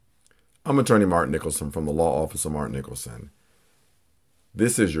I'm attorney Mark Nicholson from the law office of Mark Nicholson.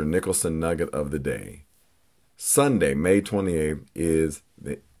 This is your Nicholson Nugget of the day. Sunday, May 28th is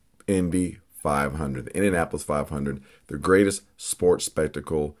the Indy 500, the Indianapolis 500, the greatest sports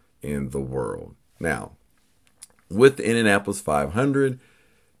spectacle in the world. Now, with the Indianapolis 500,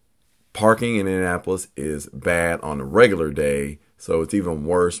 parking in Indianapolis is bad on a regular day, so it's even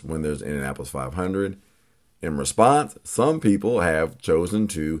worse when there's Indianapolis 500. In response, some people have chosen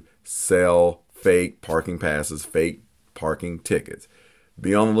to sell fake parking passes, fake parking tickets.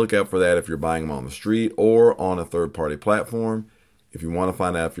 Be on the lookout for that if you're buying them on the street or on a third-party platform. If you want to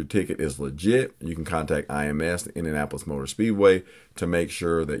find out if your ticket is legit, you can contact IMS, the Indianapolis Motor Speedway, to make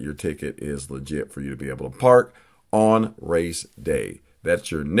sure that your ticket is legit for you to be able to park on race day. That's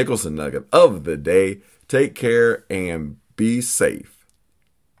your Nicholson Nugget of the day. Take care and be safe.